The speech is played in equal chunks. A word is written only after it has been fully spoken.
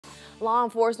Law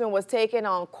enforcement was taken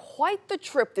on quite the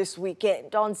trip this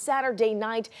weekend. On Saturday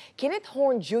night, Kenneth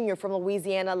Horn Jr. from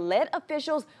Louisiana led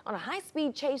officials on a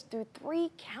high-speed chase through 3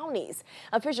 counties.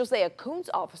 Officials say a Coons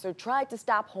officer tried to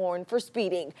stop Horn for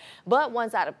speeding, but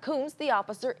once out of Coons, the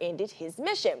officer ended his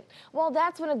mission. Well,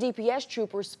 that's when a DPS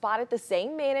trooper spotted the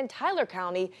same man in Tyler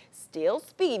County still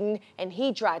speeding, and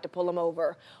he tried to pull him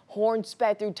over. Horn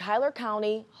sped through Tyler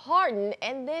County, Hardin,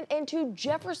 and then into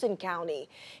Jefferson County.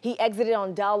 He exited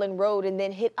on Dowling Road and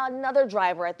then hit another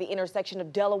driver at the intersection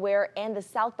of Delaware and the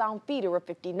southbound feeder of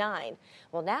 59.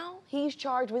 Well, now he's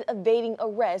charged with evading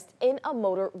arrest in a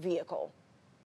motor vehicle.